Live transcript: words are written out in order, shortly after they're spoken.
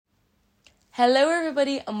Hello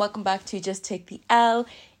everybody and welcome back to Just Take the L.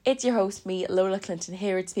 It's your host, me, Lola Clinton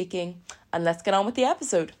Hayward speaking, and let's get on with the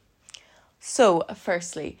episode. So,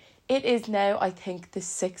 firstly, it is now, I think, the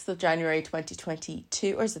 6th of January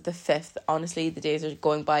 2022, or is it the 5th? Honestly, the days are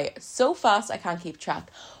going by so fast I can't keep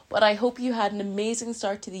track. But I hope you had an amazing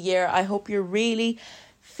start to the year. I hope you're really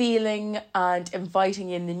feeling and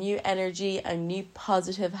inviting in the new energy and new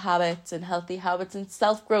positive habits and healthy habits and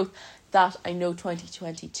self-growth that I know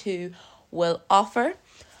 2022 will offer.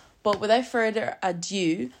 But without further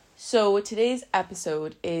ado, so today's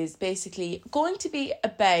episode is basically going to be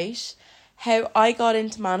about how I got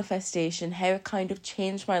into manifestation, how it kind of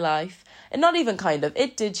changed my life, and not even kind of,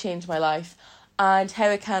 it did change my life, and how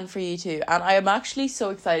it can for you too. And I am actually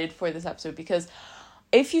so excited for this episode because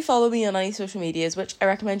if you follow me on any social medias, which I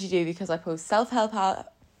recommend you do because I post self-help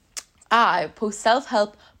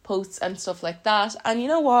posts and stuff like that. And you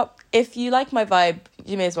know what? If you like my vibe,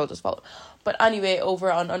 you may as well just follow. But anyway,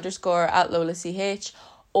 over on _ Lola CH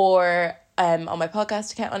or on my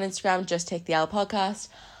podcast account on Instagram, Just Take the L podcast.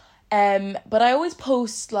 But I always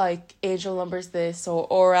post like angel numbers this or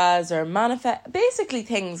auras or manifest, basically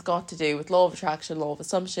things got to do with law of attraction, law of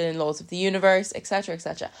assumption, laws of the universe, etc,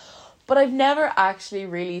 etc. But I've never actually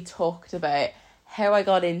really talked about how I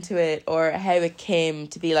got into it or how it came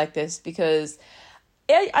to be like this, because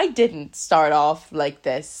I didn't start off like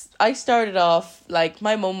this. I started off like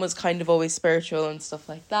my mum was kind of always spiritual and stuff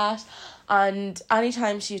like that. And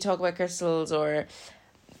anytime she talk about crystals or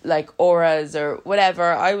like auras or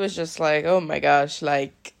whatever, I was just like, oh my gosh,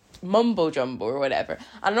 like mumbo jumbo or whatever.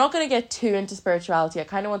 I'm not going to get too into spirituality. I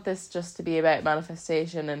kind of want this just to be about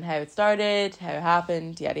manifestation and how it started, how it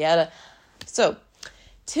happened, yada yada. So,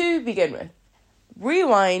 to begin with,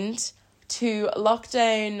 rewind to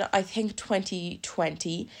lockdown, I think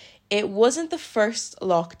 2020. It wasn't the first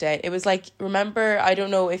lockdown. It was like, remember, I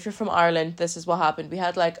don't know if you're from Ireland, this is what happened. We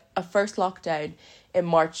had like a first lockdown in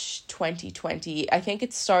March 2020. I think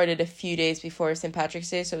it started a few days before St. Patrick's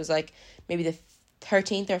Day, so it was like maybe the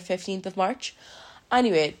 13th or 15th of March.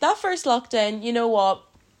 Anyway, that first lockdown, you know what,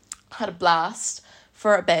 had a blast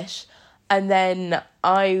for a bit. And then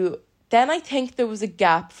I think there was a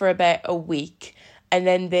gap for about a week, and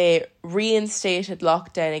then they reinstated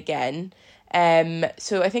lockdown again.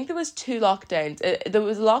 So I think there was 2 lockdowns. There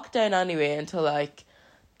was a lockdown anyway until like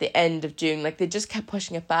the end of June. Like they just kept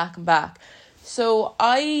pushing it back and back. So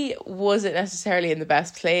I wasn't necessarily in the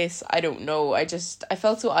best place. I don't know. I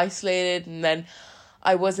felt so isolated, and then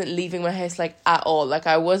I wasn't leaving my house like at all. Like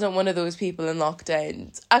I wasn't one of those people in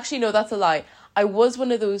lockdowns. Actually, no, that's a lie. I was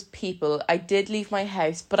one of those people. I did leave my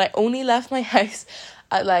house, but I only left my house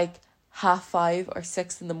at like 5:30 or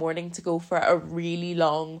 6 in the morning to go for a really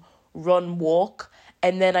long run walk.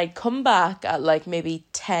 And then I'd come back at like maybe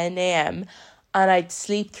 10 a.m. and I'd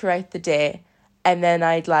sleep throughout the day. And then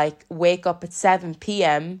I'd like wake up at 7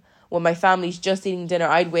 p.m. when my family's just eating dinner.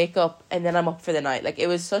 I'd wake up and then I'm up for the night. Like it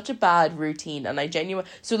was such a bad routine, and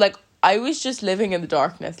so like I was just living in the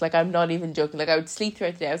darkness. Like I'm not even joking. Like I would sleep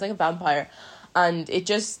throughout the day. I was like a vampire, and it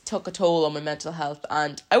just took a toll on my mental health,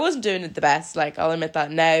 and I wasn't doing it the best. Like I'll admit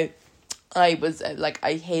that now. I was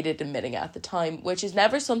I hated admitting it at the time, which is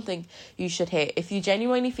never something you should hate. If you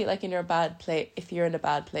genuinely feel like you're in a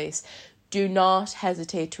bad place, do not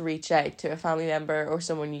hesitate to reach out to a family member or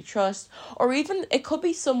someone you trust, or even it could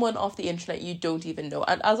be someone off the internet you don't even know.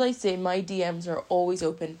 And as I say, my DMs are always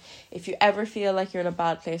open. If you ever feel like you're in a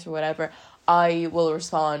bad place or whatever, I will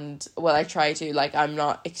respond. Well, I try to. Like I'm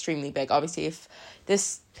not extremely big. Obviously, if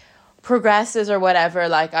this progresses or whatever,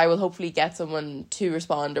 like I will hopefully get someone to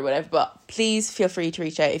respond or whatever, but please feel free to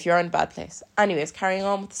reach out if you're in a bad place. Anyways, carrying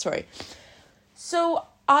on with the story. So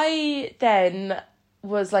I then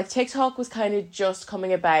was like, TikTok was kind of just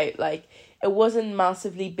coming about. Like it wasn't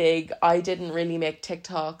massively big. I didn't really make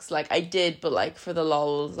TikToks. Like I did, but like for the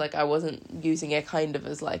lols, like I wasn't using it kind of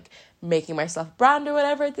as like making myself a brand or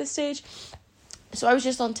whatever at this stage. So I was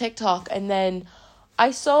just on TikTok, and then I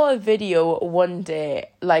saw a video one day.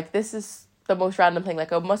 Like this is the most random thing. Like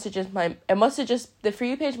the For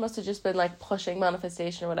You page must have just been like pushing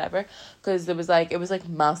manifestation or whatever, because it was like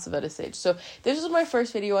massive at a stage. So this was my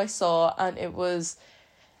first video I saw, and it was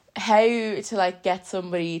how to like get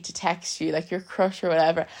somebody to text you, like your crush or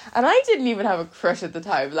whatever. And I didn't even have a crush at the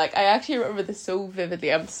time. Like I actually remember this so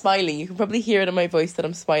vividly. I'm smiling. You can probably hear it in my voice that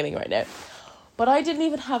I'm smiling right now. But I didn't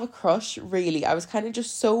even have a crush, really. I was kind of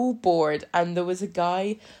just so bored. And there was a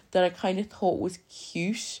guy that I kind of thought was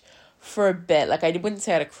cute for a bit. Like, I wouldn't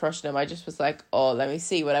say I had a crush on him. I just was like, oh, let me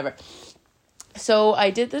see, whatever. So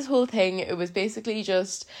I did this whole thing. It was basically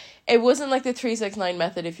just, it wasn't like the 369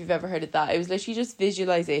 method, if you've ever heard of that. It was literally just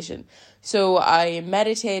visualization. So I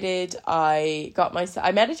meditated, I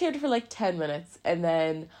meditated for like 10 minutes, and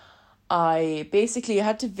then I basically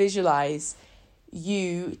had to visualize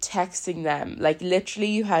you texting them. Like literally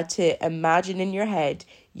you had to imagine in your head,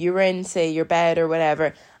 you were in, say, your bed or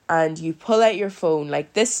whatever, and you pull out your phone,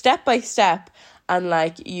 like this step by step, and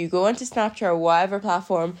like you go into Snapchat or whatever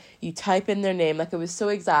platform, you type in their name, like it was so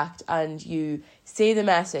exact, and you say the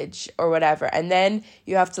message or whatever, and then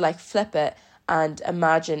you have to like flip it and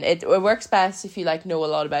imagine it. It works best if you like know a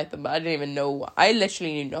lot about them, but I didn't even know, I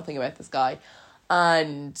literally knew nothing about this guy.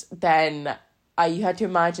 And then you had to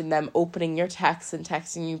imagine them opening your text and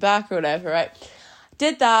texting you back or whatever, right?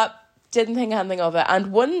 Did that, didn't think anything of it.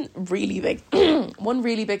 And one really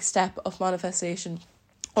big step of manifestation,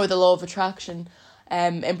 or the law of attraction,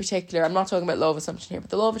 in particular, I'm not talking about law of assumption here, but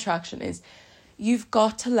the law of attraction is you've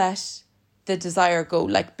got to let the desire go.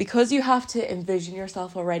 Like, because you have to envision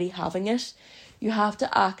yourself already having it, you have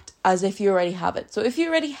to act as if you already have it. So if you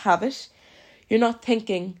already have it, you're not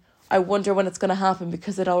thinking, I wonder when it's going to happen,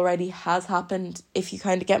 because it already has happened, if you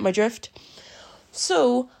kind of get my drift.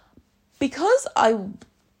 So because I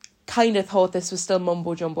kind of thought this was still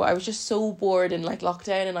mumbo jumbo, I was just so bored in like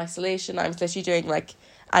lockdown and isolation, I was literally doing like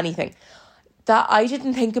anything, that I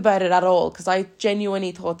didn't think about it at all, because I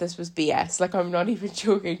genuinely thought this was BS. Like, I'm not even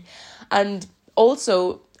joking. And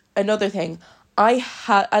also, another thing, I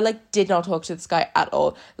did not talk to this guy at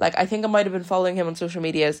all. Like, I think I might have been following him on social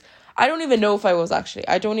medias. I don't even know if I was, actually.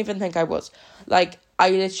 I don't even think I was. Like,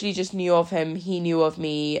 I literally just knew of him. He knew of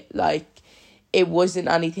me. Like, it wasn't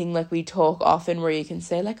anything like we talk often where you can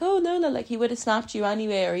say like, oh, Lola, like he would have snapped you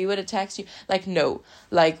anyway, or he would have texted you. Like, no.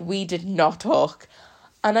 Like, we did not talk.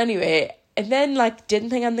 And anyway, and then like didn't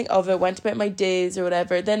think anything of it, went about my days or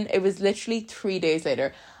whatever. Then it was literally 3 days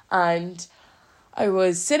later, and I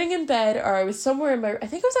was sitting in bed, or I was somewhere I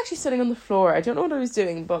think I was actually sitting on the floor. I don't know what I was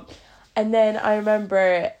doing, but, and then I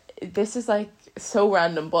remember, this is like so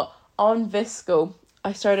random, but on Visco,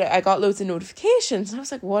 I got loads of notifications, and I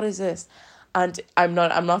was like, what is this? And I'm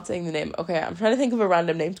not saying the name. Okay, I'm trying to think of a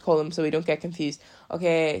random name to call him so we don't get confused.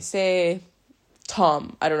 Okay, say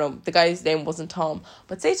Tom. I don't know, the guy's name wasn't Tom,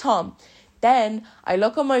 but say Tom. Then I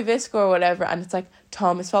look on my Visco or whatever, and it's like,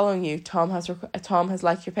 Tom is following you, Tom has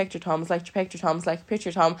liked your picture, Tom has liked your picture, Tom has liked your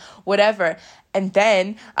picture, Tom, whatever. And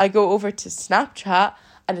then I go over to Snapchat,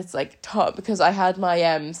 and it's like Tom, because I had my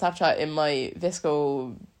Snapchat in my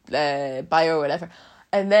Visco bio or whatever.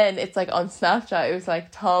 And then it's like on Snapchat, it was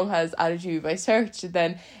like, Tom has added you by search. And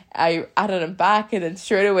then I added him back, and then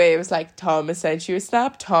straight away it was like, Tom has sent you a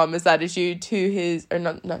snap, Tom has added you to his, or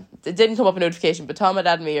not, it didn't come up a notification, but Tom had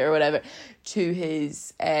added me or whatever to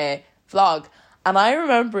his vlog. And I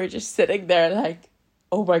remember just sitting there like,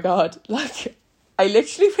 oh my God, like, I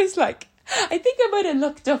literally was like, I think I might have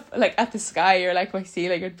looked up like at the sky or like my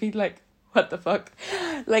ceiling and been like, what the fuck?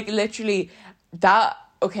 Like, literally that.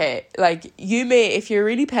 Okay, like, you may, if you're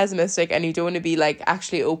really pessimistic and you don't want to be, like,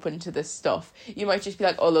 actually open to this stuff, you might just be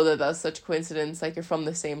like, oh, Lola, that's such a coincidence, like, you're from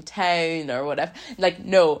the same town or whatever. Like,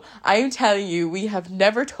 no, I'm telling you, we have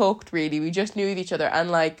never talked, really, we just knew of each other,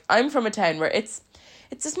 and, like, I'm from a town where it's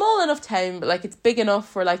a small enough town, but, like, it's big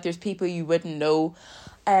enough where, like, there's people you wouldn't know,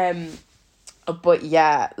 but,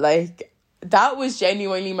 yeah, like, that was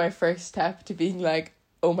genuinely my first step to being, like,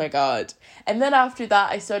 oh my God. And then after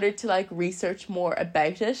that, I started to like research more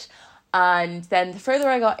about it. And then the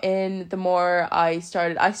further I got in, the more I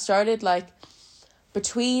started like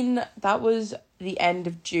between, that was the end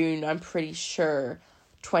of June, I'm pretty sure,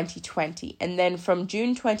 2020. And then from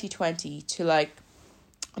June 2020 to like,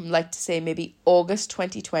 I'm like to say maybe August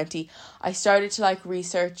 2020, I started to like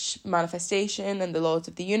research manifestation and the laws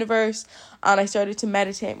of the universe. And I started to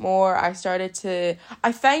meditate more. I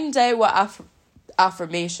found out what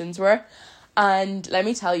affirmations were, and let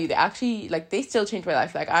me tell you, they actually, like, they still changed my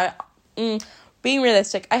life. Like, being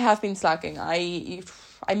realistic, I have been slacking. I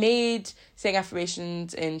made saying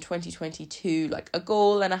affirmations in 2022 like a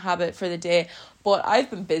goal and a habit for the day, but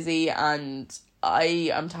I've been busy and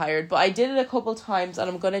I am tired. But I did it a couple times, and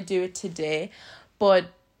I'm gonna do it today. But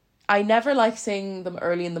I never like saying them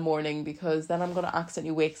early in the morning, because then I'm going to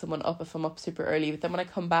accidentally wake someone up if I'm up super early. But then when I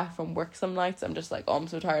come back from work some nights, I'm just like, oh, I'm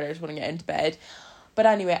so tired, I just want to get into bed. But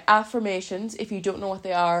anyway, affirmations, if you don't know what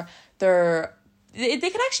they are, they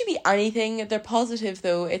can actually be anything. They're positive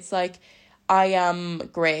though. It's like, I am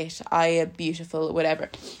great, I am beautiful, whatever.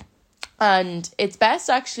 And it's best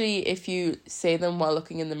actually if you say them while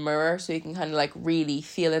looking in the mirror, so you can kind of like really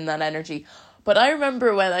feel in that energy. But I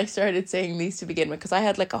remember when I started saying these to begin with, because I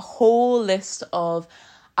had like a whole list of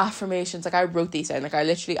affirmations. Like I wrote these down. Like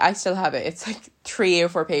I still have it. It's like 3 or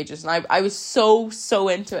 4 pages, and I was so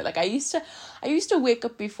into it. Like I used to wake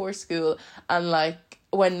up before school, and like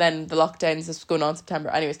when then the lockdowns, this was going on September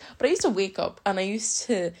anyways, but I used to wake up and I used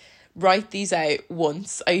to write these out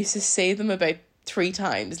once. I used to say them about 3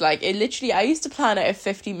 times. Like it literally, I used to plan out a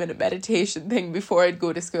 50-minute meditation thing before I'd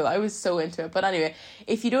go to school. I was so into it. But anyway,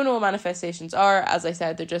 if you don't know what manifestations are, as I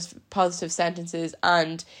said, they're just positive sentences,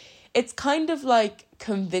 and it's kind of like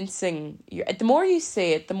convincing you. The more you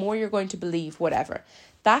say it, the more you're going to believe whatever.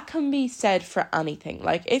 That can be said for anything.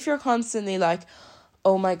 Like if you're constantly like,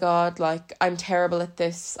 oh my God, like I'm terrible at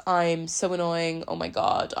this, I'm so annoying, oh my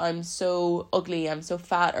God, I'm so ugly, I'm so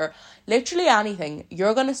fat, or literally anything,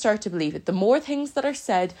 you're going to start to believe it. The more things that are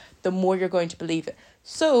said, the more you're going to believe it.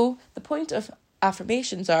 So the point of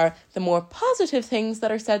affirmations are, the more positive things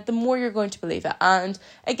that are said, the more you're going to believe it. And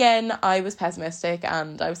again, I was pessimistic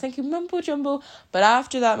and I was thinking mumbo jumbo, but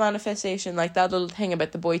after that manifestation, like that little thing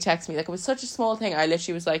about the boy texting me, like it was such a small thing, I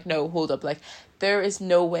literally was like, no, hold up, like there is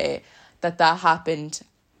no way that happened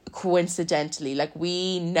coincidentally. Like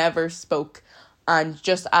we never spoke. And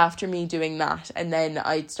just after me doing that, and then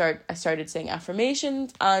I started saying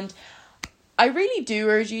affirmations, and I really do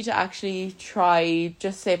urge you to actually try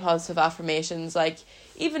just say positive affirmations. Like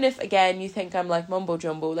even if again you think I'm like mumbo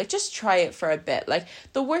jumbo, like just try it for a bit. Like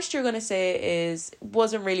the worst you're gonna say is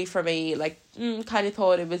wasn't really for me, like kind of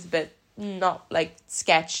thought it was a bit not like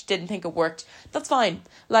sketch, didn't think it worked. That's fine.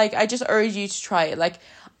 Like I just urge you to try it. Like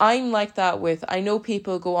I'm like that with, I know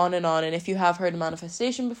people go on, and if you have heard of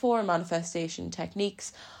manifestation before, manifestation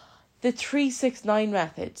techniques, the 3-6-9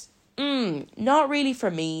 method, not really for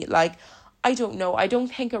me. Like, I don't know, I don't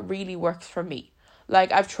think it really works for me.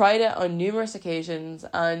 Like, I've tried it on numerous occasions,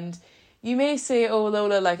 and you may say, oh,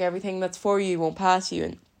 Lola, like, everything that's for you won't pass you,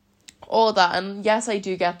 and all that, and yes, I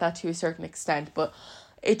do get that to a certain extent, but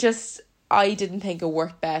it just, I didn't think it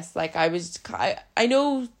worked best. Like, I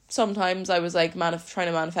know sometimes I was like trying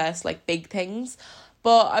to manifest like big things,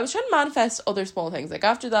 but I was trying to manifest other small things. Like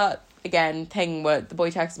after that again thing with the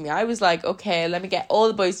boy texting me, I was like, okay, let me get all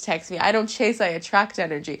the boys to text me. I don't chase, I attract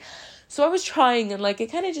energy. So I was trying, and like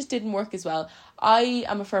it kind of just didn't work as well. I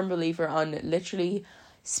am a firm believer on literally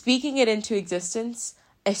speaking it into existence,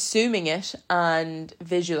 assuming it, and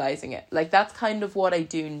visualizing it. Like that's kind of what I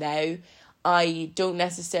do now. I don't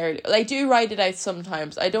necessarily, I do write it out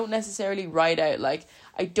sometimes. I don't necessarily write out, like,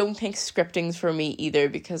 I don't think scripting's for me either,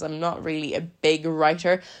 because I'm not really a big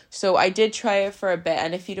writer. So I did try it for a bit,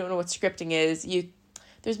 and if you don't know what scripting is,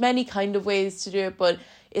 there's many kind of ways to do it, but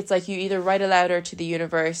it's like you either write a letter to the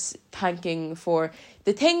universe thanking for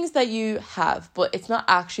the things that you have, but it's not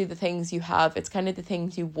actually the things you have, it's kind of the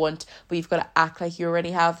things you want, but you've got to act like you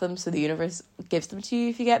already have them, so the universe gives them to you,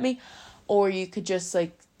 if you get me. Or you could just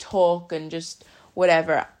like talk and just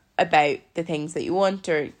whatever about the things that you want,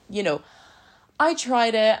 or I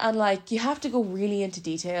tried it, and like you have to go really into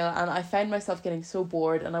detail, and I found myself getting so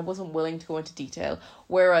bored, and I wasn't willing to go into detail.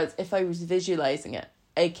 Whereas if I was visualizing it,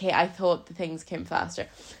 okay, I thought the things came faster.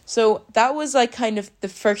 So that was like kind of the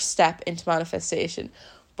first step into manifestation.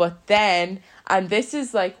 But then, and this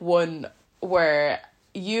is like one where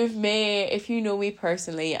if you know me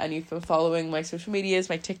personally and you've been following my social medias,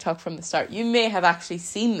 my TikTok from the start, you may have actually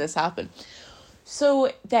seen this happen.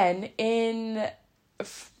 So then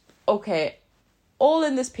all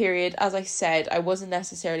in this period, as I said, I wasn't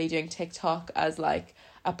necessarily doing TikTok as like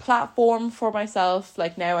a platform for myself.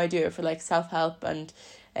 Like now I do it for like self-help and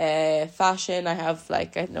fashion. I have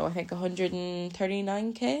like, I think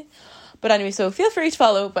 139k. But anyway, so feel free to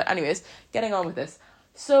follow. But anyways, getting on with this.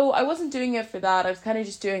 So I wasn't doing it for that. I was kind of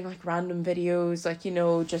just doing like random videos, like,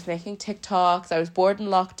 just making TikToks. I was bored in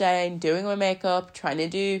lockdown, doing my makeup, trying to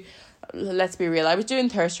do, let's be real, I was doing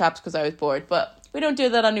thirst traps because I was bored, but we don't do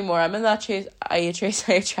that anymore. I'm in that chase, I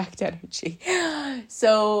attract energy.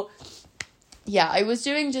 So yeah, I was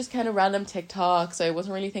doing just kind of random TikToks. I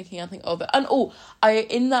wasn't really thinking anything of it. And I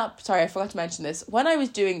forgot to mention this. When I was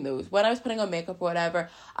doing those, when I was putting on makeup or whatever,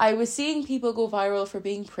 I was seeing people go viral for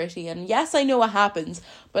being pretty. And yes, I know what happens,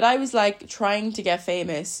 but I was like trying to get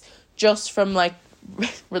famous just from like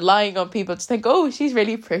relying on people to think, oh, she's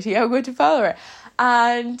really pretty, I'm going to follow her.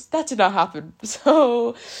 And that did not happen.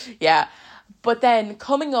 So yeah. But then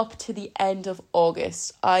coming up to the end of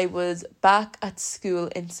August, I was back at school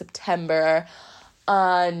in September,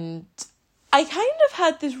 and I kind of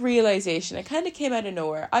had this realization. It kind of came out of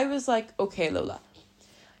nowhere. I was like, okay, Lola,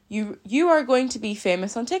 you are going to be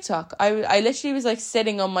famous on TikTok. I literally was like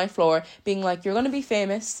sitting on my floor being like, you're going to be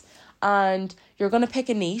famous and you're going to pick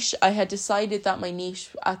a niche. I had decided that my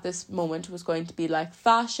niche at this moment was going to be like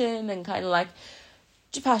fashion and kind of like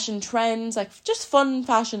fashion trends, like just fun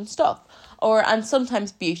fashion stuff, and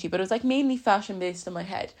sometimes beauty, but it was like mainly fashion based in my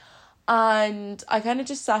head. And I kind of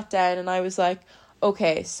just sat down and I was like,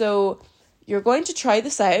 okay, so you're going to try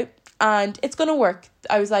this out and it's going to work.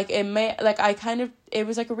 I was like, it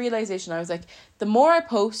was like a realization. I was like, the more I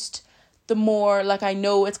post, the more like I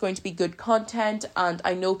know it's going to be good content and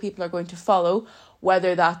I know people are going to follow,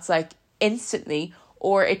 whether that's like instantly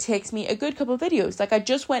or it takes me a good couple of videos. Like I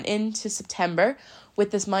just went into September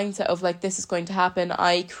with this mindset of like, this is going to happen.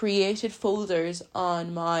 I created folders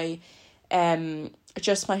on my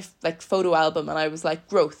just my like photo album, and I was like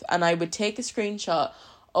growth, and I would take a screenshot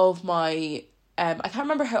of my I can't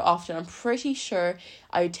remember how often. I'm pretty sure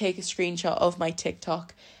I would take a screenshot of my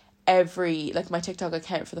TikTok my TikTok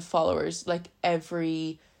account for the followers, like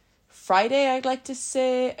every Friday, I'd like to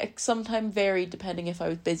say. It sometime varied depending if I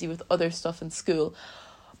was busy with other stuff in school.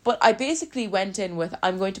 But I basically went in with,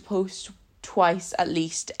 I'm going to post twice at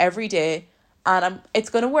least every day, and it's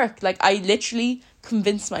going to work. Like I literally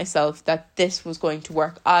convinced myself that this was going to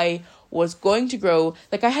work. I was going to grow.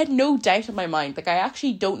 Like I had no doubt in my mind. Like I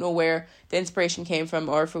actually don't know where the inspiration came from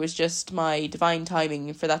or if it was just my divine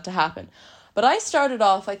timing for that to happen. But I started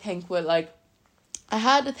off, I think, with like, I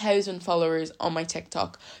had 1,000 followers on my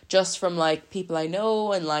TikTok just from like people I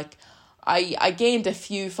know, and like I gained a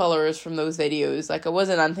few followers from those videos. Like it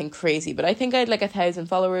wasn't anything crazy, but I think I had like 1,000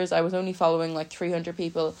 followers. I was only following like 300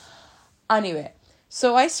 people. Anyway,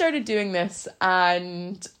 so I started doing this,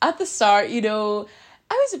 and at the start, you know,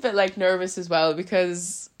 I was a bit like nervous as well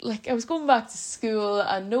because like I was going back to school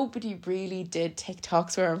and nobody really did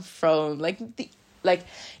TikToks where I'm from.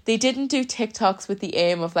 They didn't do TikToks with the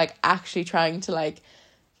aim of like actually trying to like,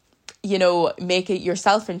 you know, make it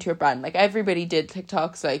yourself into a brand. Like everybody did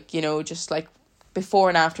TikToks like, you know, just like before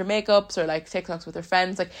and after makeups or like TikToks with their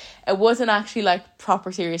friends. Like it wasn't actually like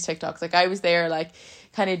proper serious TikToks. Like I was there like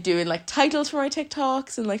kind of doing like titles for my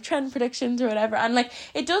TikToks and like trend predictions or whatever. And like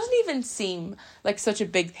it doesn't even seem like such a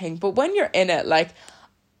big thing. But when you're in it, like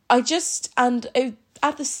at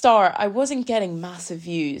the start, I wasn't getting massive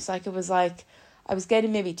views. Like it was like, I was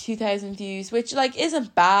getting maybe 2,000 views, which like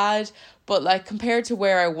isn't bad, but like compared to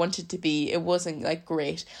where I wanted to be, it wasn't like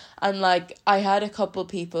great. And like I had a couple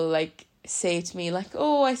people like say to me like,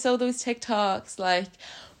 oh, I saw those TikToks, like,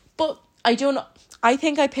 but I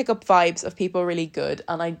think I pick up vibes of people really good,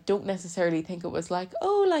 and I don't necessarily think it was like,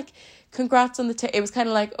 oh, like congrats on it was kind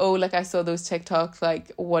of like, oh, like I saw those TikToks,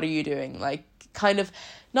 like what are you doing, like kind of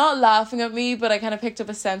not laughing at me, but I kind of picked up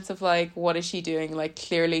a sense of like, what is she doing? Like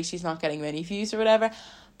clearly she's not getting many views or whatever.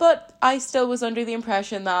 But I still was under the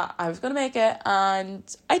impression that I was going to make it, and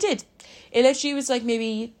I did. It literally was like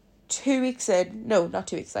maybe 2 weeks in, no, not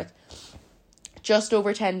 2 weeks, like just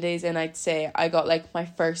over 10 days in, I'd say, I got like my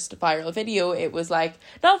first viral video. It was like,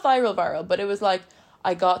 not viral, but it was like,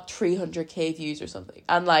 I got 300k views or something.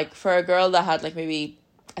 And like for a girl that had like maybe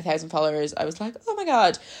 1,000 followers, I was like, oh my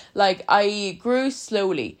god. Like I grew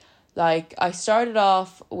slowly. Like I started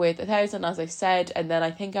off with 1,000, as I said, and then I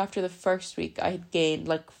think after the first week I had gained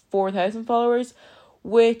like 4,000 followers,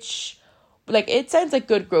 which like it sounds like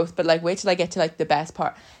good growth, but like wait till I get to like the best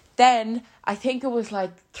part. Then I think it was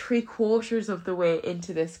like 3/4 of the way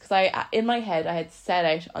into this, because I in my head I had set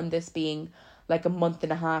out on this being like a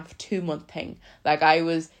 1.5, 2 month thing. Like I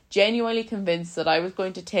was genuinely convinced that I was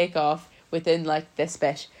going to take off within like this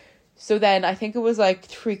bit. So then I think it was like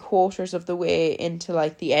 3/4 of the way into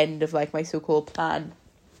like the end of like my so-called plan.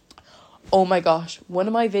 Oh my gosh, one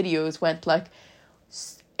of my videos went like,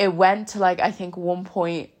 it went to like I think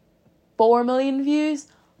 1.4 million views.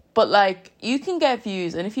 But like you can get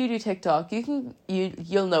views, and if you do TikTok,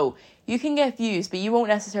 you'll know you can get views, but you won't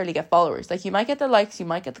necessarily get followers. Like you might get the likes, you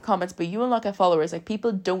might get the comments, but you will not get followers. Like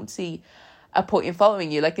people don't see a point in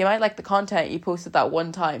following you. Like they might like the content you posted that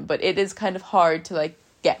one time, but it is kind of hard to like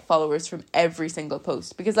get followers from every single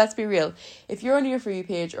post, because let's be real, if you're on your For You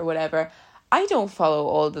page or whatever, I don't follow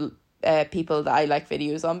all the people that I like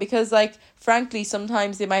videos on, because like frankly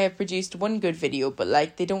sometimes they might have produced one good video, but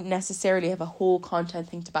like they don't necessarily have a whole content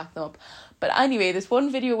thing to back them up. But anyway, this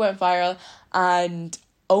one video went viral, and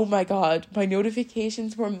oh my god, my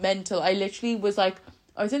notifications were mental. I literally was like,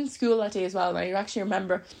 I was in school that day as well, and I actually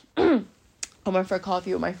remember I went for a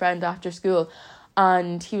coffee with my friend after school,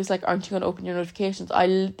 and he was like, aren't you going to open your notifications?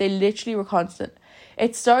 They literally were constant.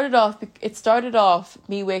 It started off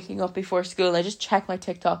me waking up before school, and I just checked my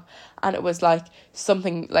TikTok, and it was like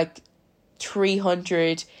something like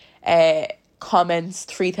 300 comments,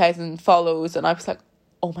 3,000 follows, and I was like,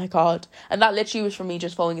 oh my god. And that literally was from me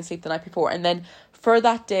just falling asleep the night before. And then for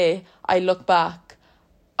that day, I look back,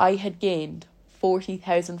 I had gained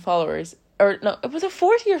 40,000 followers or no, it was a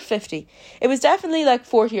 40 or 50. It was definitely like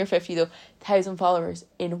 40 or 50 though, 1,000 followers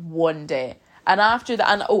in one day. And after that,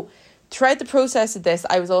 and throughout the process of this,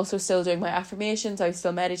 I was also still doing my affirmations. I was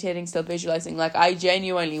still meditating, still visualizing. Like, I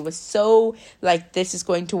genuinely was so like, this is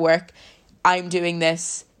going to work. I'm doing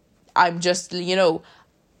this. I'm just,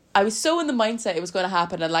 I was so in the mindset it was going to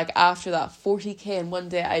happen. And like, after that 40k in one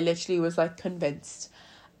day, I literally was like convinced.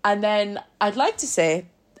 And then I'd like to say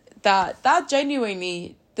that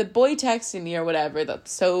genuinely, the boy texting me or whatever,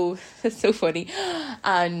 that's so funny,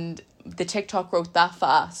 and the TikTok growth that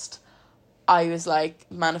fast, I was like,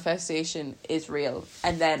 manifestation is real.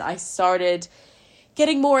 And then I started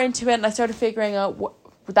getting more into it, and I started figuring out what,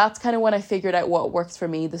 that's kind of when I figured out what works for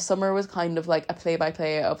me. The summer was kind of like a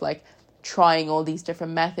play-by-play of like trying all these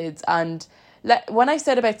different methods. And when I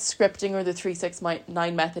said about scripting or the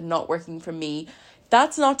 3-6-9 method not working for me,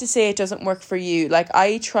 that's not to say it doesn't work for you. Like,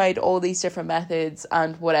 I tried all these different methods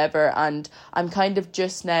and whatever, and I'm kind of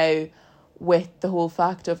just now with the whole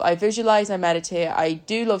fact of I visualize, I meditate, I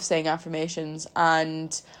do love saying affirmations,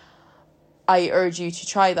 and I urge you to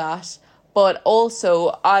try that. But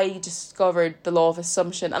also, I discovered the law of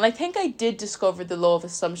assumption, and I think I did discover the law of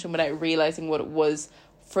assumption without realizing what it was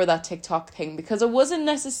for that TikTok thing, because it wasn't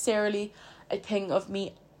necessarily a thing of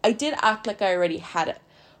me. I did act like I already had it,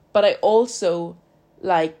 but I also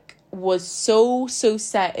like was so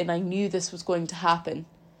set, and I knew this was going to happen,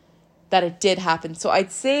 that it did happen. So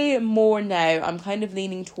I'd say more now, I'm kind of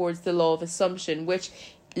leaning towards the law of assumption, which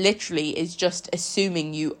literally is just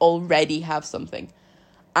assuming you already have something,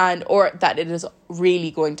 and or that it is really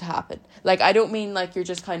going to happen. Like, I don't mean like you're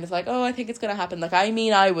just kind of like, oh, I think it's going to happen. Like, I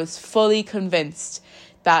mean, I was fully convinced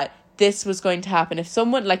that this was going to happen. If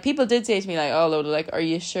someone, like, people did say to me like, oh, Lola, like, are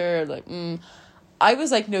you sure? Like, I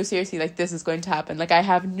was like, no, seriously, like, this is going to happen. Like, I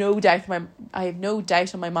have no doubt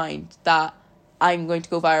in my mind that I'm going to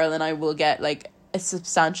go viral and I will get like a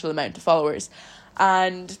substantial amount of followers.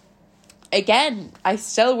 And again, I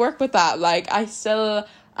still work with that. Like, I still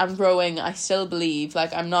am growing. I still believe,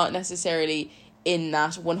 like, I'm not necessarily in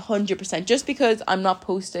that 100% just because I'm not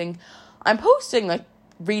posting. I'm posting like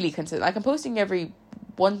really consistent. Like, I'm posting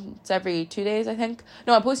once every 2 days, I think.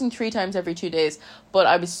 No, I'm posting 3 times every 2 days. But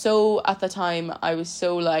I was so, at the time, I was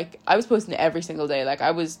so like, I was posting every single day. Like,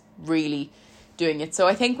 I was really doing it. So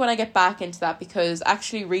I think when I get back into that, because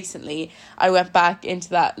actually recently I went back into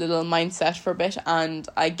that little mindset for a bit, and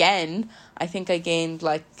again, I think I gained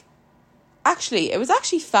like, actually, it was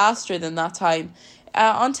actually faster than that time.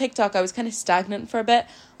 On TikTok, I was kind of stagnant for a bit.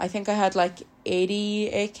 I think I had like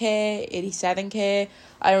 88k, 87k,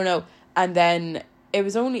 I don't know. And then it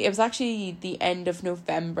was actually the end of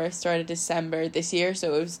November, start of December this year,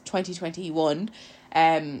 so it was 2021.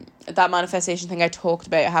 That manifestation thing I talked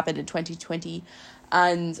about happened in 2020.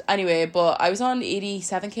 And anyway, but I was on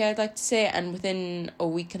 87k, I'd like to say, and within a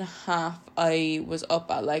week and a half I was up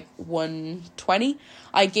at like 120.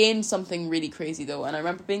 I gained something really crazy though, and I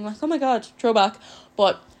remember being like, oh my god, throwback.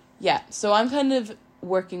 But yeah, so I'm kind of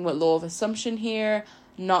working with law of assumption here,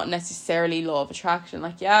 not necessarily law of attraction.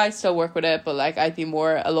 Like, yeah, I still work with it, but like, I'd be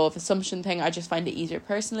more a law of assumption thing. I just find it easier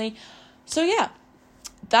personally. So yeah,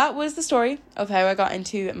 that was the story of how I got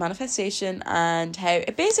into manifestation, and how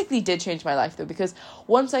it basically did change my life though, because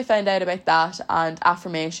once I found out about that and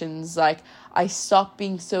affirmations, like, I stopped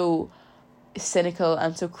being so cynical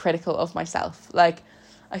and so critical of myself. Like,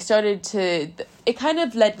 I started to, it kind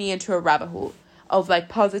of led me into a rabbit hole of like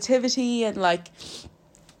positivity, and like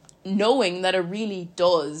knowing that it really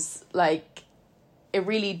does, why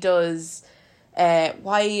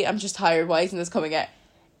I'm just tired, why isn't this coming out?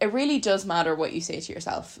 It really does matter what you say to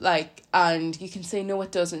yourself. Like, and you can say, no,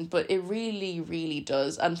 it doesn't, but it really, really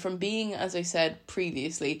does. And from being, as I said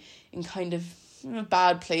previously, in kind of a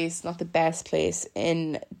bad place, not the best place,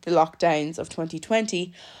 in the lockdowns of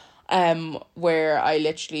 2020, where I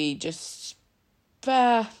literally just,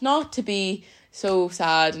 not to be so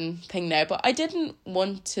sad and thing now, but I didn't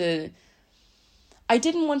want to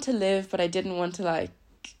live, but I didn't want to, like,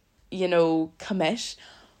 commit.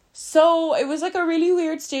 So it was like a really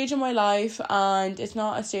weird stage in my life, and it's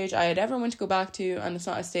not a stage I'd ever want to go back to, and it's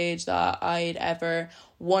not a stage that I'd ever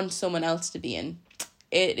want someone else to be in.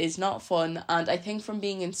 It is not fun, and I think from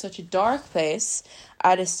being in such a dark place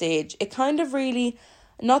at a stage, it kind of really,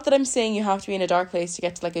 not that I'm saying you have to be in a dark place to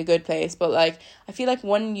get to like a good place, but like, I feel like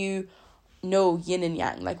when you know yin and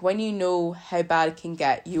yang, like when you know how bad it can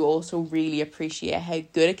get, you also really appreciate how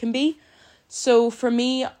good it can be. So for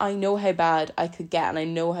me, I know how bad I could get and I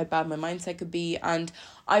know how bad my mindset could be. And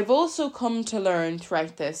I've also come to learn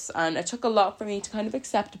throughout this, and it took a lot for me to kind of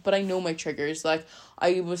accept it, but I know my triggers. Like,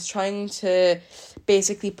 I was trying to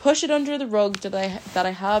basically push it under the rug that I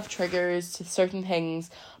have triggers to certain things,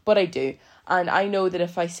 but I do. And I know that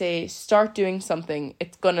if I say start doing something,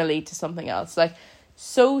 it's going to lead to something else. Like,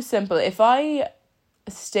 so simple. If I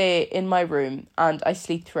stay in my room and I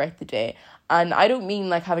sleep throughout the day, and I don't mean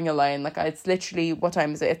like having a lie-in, like it's literally, what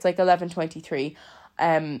time is it? It's like 11:23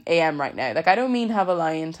 a.m. right now. Like, I don't mean have a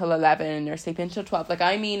lie-in till 11 or sleep until 12. Like,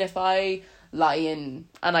 I mean if I lie in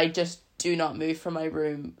and I just do not move from my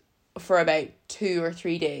room for about 2 or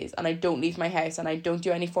 3 days, and I don't leave my house, and I don't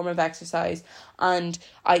do any form of exercise, and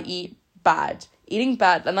I eat bad. Eating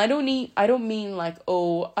bad, and I don't mean like,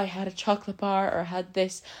 oh, I had a chocolate bar or I had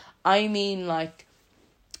this. I mean like,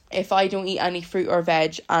 if I don't eat any fruit or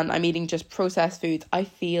veg and I'm eating just processed foods, I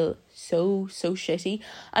feel so shitty.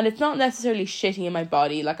 And it's not necessarily shitty in my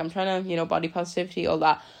body. Like, I'm trying to, body positivity, all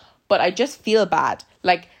that. But I just feel bad.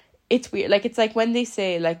 Like, it's weird. Like, it's like when they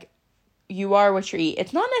say, like, you are what you eat.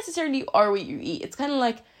 It's not necessarily you are what you eat. It's kind of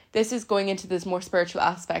like, this is going into this more spiritual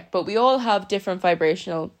aspect. But we all have different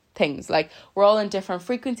vibrational things. Like, we're all in different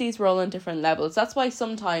frequencies. We're all in different levels. That's why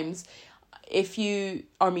sometimes, if you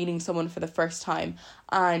are meeting someone for the first time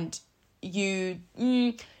and you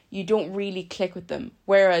don't really click with them,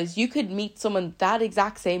 whereas you could meet someone that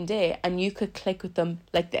exact same day and you could click with them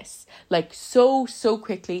like this, like so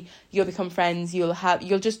quickly. You'll become friends. You'll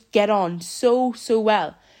just get on so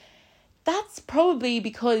well. That's probably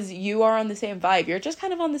because you are on the same vibe. You're just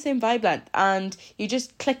kind of on the same vibe length and you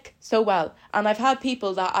just click so well. And I've had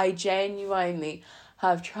people that I genuinely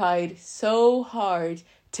have tried so hard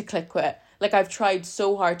to click with. Like, I've tried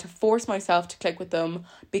so hard to force myself to click with them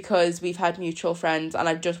because we've had mutual friends, and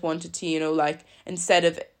I've just wanted to, like, instead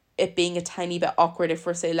of it being a tiny bit awkward if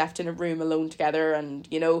we're, say, left in a room alone together, and,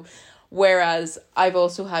 whereas I've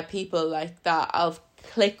also had people like that I'll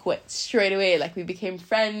click with straight away. Like, we became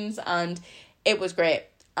friends and it was great.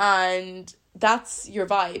 And that's your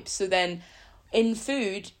vibe. So then in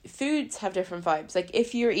foods have different vibes. Like,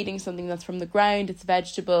 if you're eating something that's from the ground, it's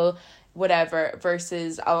vegetable, whatever,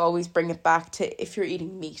 versus I'll always bring it back to if you're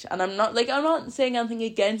eating meat. And I'm not saying anything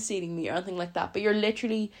against eating meat or anything like that, but you're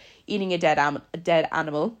literally eating a dead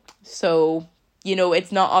animal. So,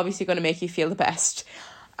 it's not obviously going to make you feel the best.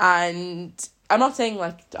 And I'm not saying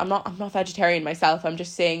like I'm not vegetarian myself. I'm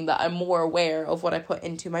just saying that I'm more aware of what I put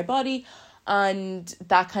into my body, and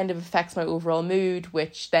that kind of affects my overall mood,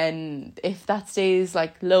 which then if that stays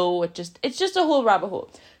like low, it's just a whole rabbit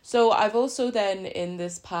hole. So I've also then, in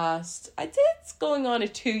this past, I'd say it's going on a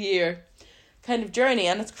 2-year kind of journey,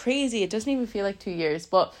 and it's crazy. It doesn't even feel like 2 years,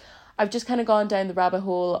 but I've just kind of gone down the rabbit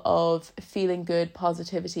hole of feeling good,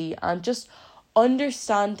 positivity, and just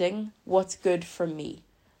understanding what's good for me.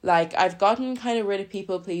 Like, I've gotten kind of rid of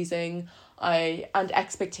people pleasing and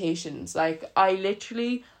expectations. Like, I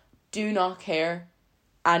literally do not care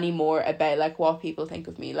anymore about like what people think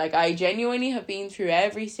of me. Like, I genuinely have been through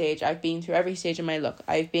every stage. I've been through every stage of my look.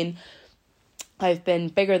 I've been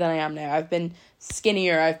bigger than I am now. I've been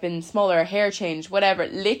skinnier. I've been smaller, hair change, whatever.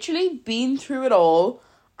 Literally been through it all.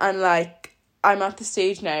 And like, I'm at the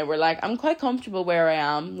stage now where like I'm quite comfortable where I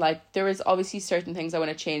am. Like, there is obviously certain things I want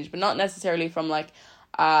to change, but not necessarily from like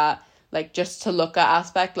just to look at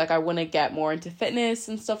aspect. Like, I want to get more into fitness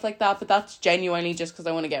and stuff like that, but that's genuinely just because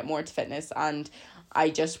I want to get more into fitness, and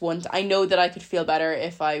I know that I could feel better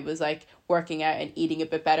if I was like working out and eating a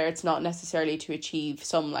bit better. It's not necessarily to achieve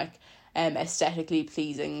some like aesthetically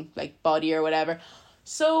pleasing like body or whatever.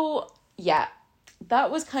 So yeah,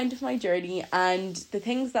 that was kind of my journey, and the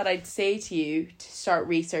things that I'd say to you to start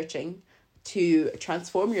researching to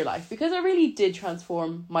transform your life, because I really did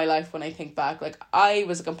transform my life when I think back. Like, I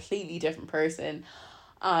was a completely different person.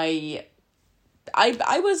 I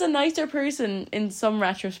was a nicer person in some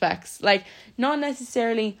retrospects. Like, not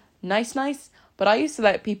necessarily nice, but I used to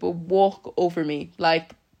let people walk over me.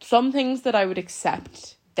 Like, some things that I would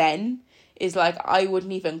accept then is like, I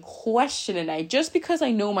wouldn't even question it now, just because I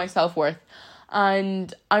know my self-worth.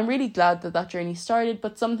 And I'm really glad that journey started.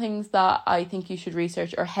 But some things that I think you should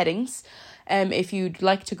research are headings. If you'd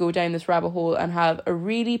like to go down this rabbit hole and have a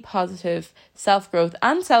really positive self-growth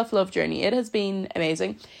and self-love journey, it has been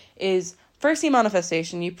amazing, is firstly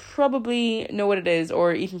manifestation. You probably know what it is,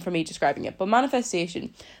 or even from me describing it, but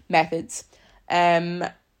manifestation methods, law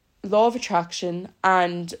of attraction,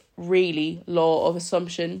 and really law of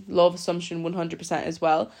assumption 100% as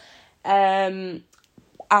well,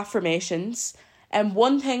 affirmations. And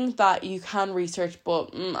one thing that you can research,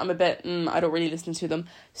 but I don't really listen to them.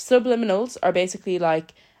 Subliminals are basically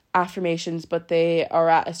like affirmations, but they are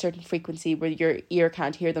at a certain frequency where your ear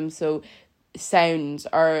can't hear them, so sounds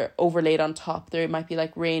are overlaid on top. There might be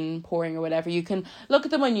like rain pouring or whatever. You can look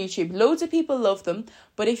at them on YouTube. Loads of people love them,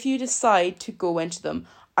 but if you decide to go into them,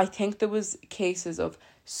 I think there was cases of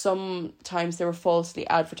sometimes they were falsely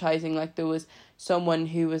advertising, like there was someone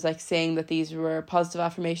who was like saying that these were positive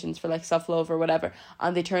affirmations for like self-love or whatever,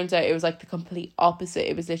 and it turns out it was like the complete opposite.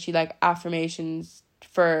 It was literally like affirmations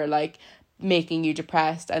for like making you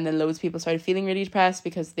depressed, and then loads of people started feeling really depressed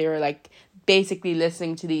because they were like basically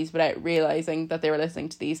listening to these without realizing that they were listening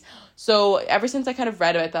to these. So ever since I kind of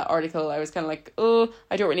read about that article, I was kind of like, oh,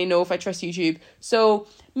 I don't really know if I trust YouTube. So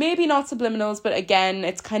maybe not subliminals, but again,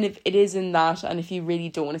 it is in that. And if you really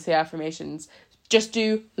don't want to say affirmations, just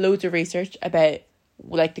do loads of research about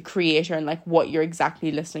like the creator and like what you're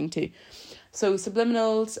exactly listening to. So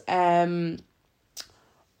subliminals,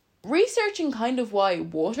 researching kind of why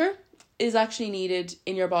water is actually needed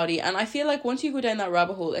in your body. And I feel like once you go down that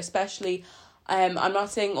rabbit hole, especially, I'm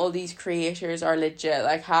not saying all these creators are legit,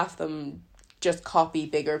 like half them just copy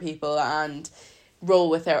bigger people and roll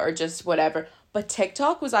with it or just whatever. But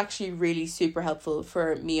TikTok was actually really super helpful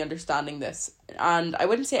for me understanding this. And I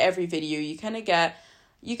wouldn't say every video, you kind of get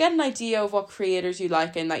an idea of what creators you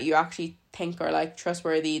like and that you actually think are like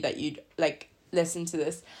trustworthy, that you'd like listen to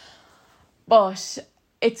this. But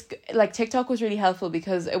it's like TikTok was really helpful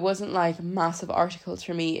because it wasn't like massive articles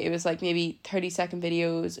for me. It was like maybe 30-second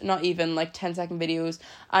videos, not even like 10-second videos.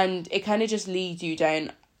 And it kind of just leads you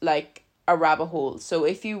down like a rabbit hole. So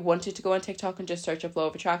if you wanted to go on TikTok and just search up law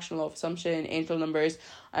of attraction, law of assumption, angel numbers,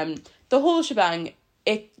 the whole shebang,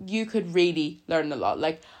 you could really learn a lot.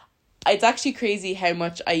 Like, it's actually crazy how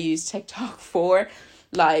much I use TikTok for.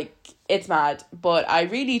 Like, it's mad, but I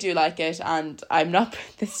really do like it. And I'm not,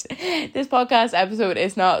 this podcast episode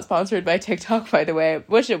is not sponsored by TikTok, by the way.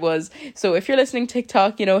 Wish it was. So if you're listening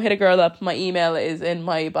TikTok, hit a girl up. My email is in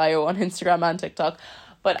my bio on Instagram and TikTok.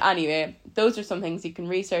 But anyway, those are some things you can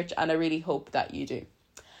research, and I really hope that you do.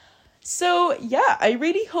 So yeah, I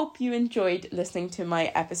really hope you enjoyed listening to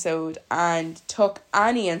my episode and took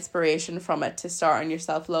any inspiration from it to start on your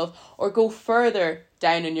self-love or go further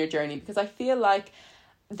down in your journey, because I feel like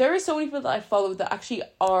there are so many people that I follow that actually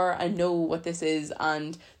are and know what this is,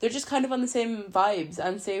 and they're just kind of on the same vibes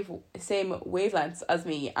and same wavelengths as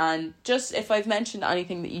me. And just if I've mentioned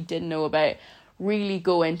anything that you didn't know about, really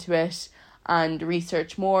go into it and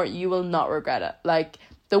research more. You will not regret it. Like,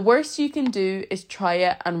 the worst you can do is try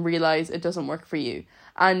it and realize it doesn't work for you.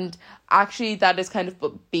 And actually that is kind of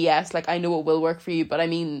BS. Like, I know it will work for you, but I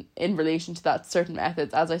mean, in relation to that, certain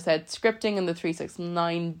methods, as I said, scripting and the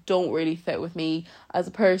 3-6-9 don't really fit with me as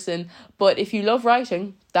a person. But if you love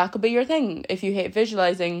writing, that could be your thing. If you hate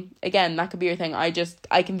visualizing, again, that could be your thing. I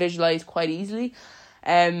can visualize quite easily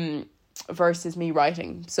versus me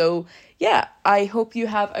writing. So yeah, I hope you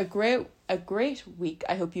have a great week.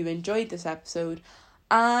 I hope you enjoyed this episode.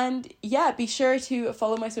 And yeah, be sure to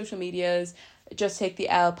follow my social medias. Just Take the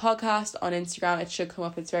L podcast on Instagram. It should come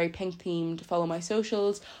up. It's very pink themed. Follow my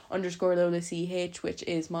socials _LolaCH, which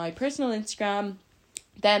is my personal Instagram.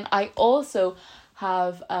 Then I also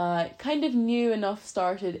have kind of new enough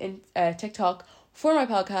started in TikTok for my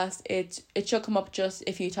podcast. It should come up just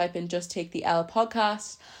if you type in Just Take the L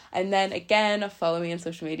podcast. And then again, follow me on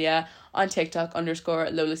social media on TikTok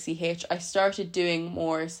 _LolaCH. I started doing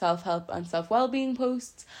more self-help and self-well-being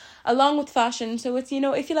posts along with fashion. So it's,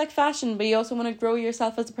 if you like fashion, but you also want to grow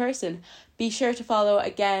yourself as a person, be sure to follow.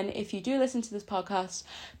 Again, if you do listen to this podcast,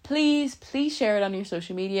 please share it on your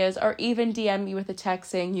social medias, or even DM me with a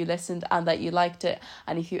text saying you listened and that you liked it.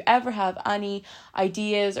 And if you ever have any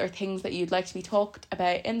ideas or things that you'd like to be talked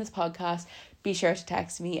about in this podcast, be sure to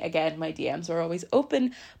text me. Again, my DMs are always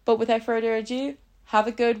open. But without further ado, have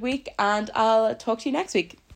a good week, and I'll talk to you next week.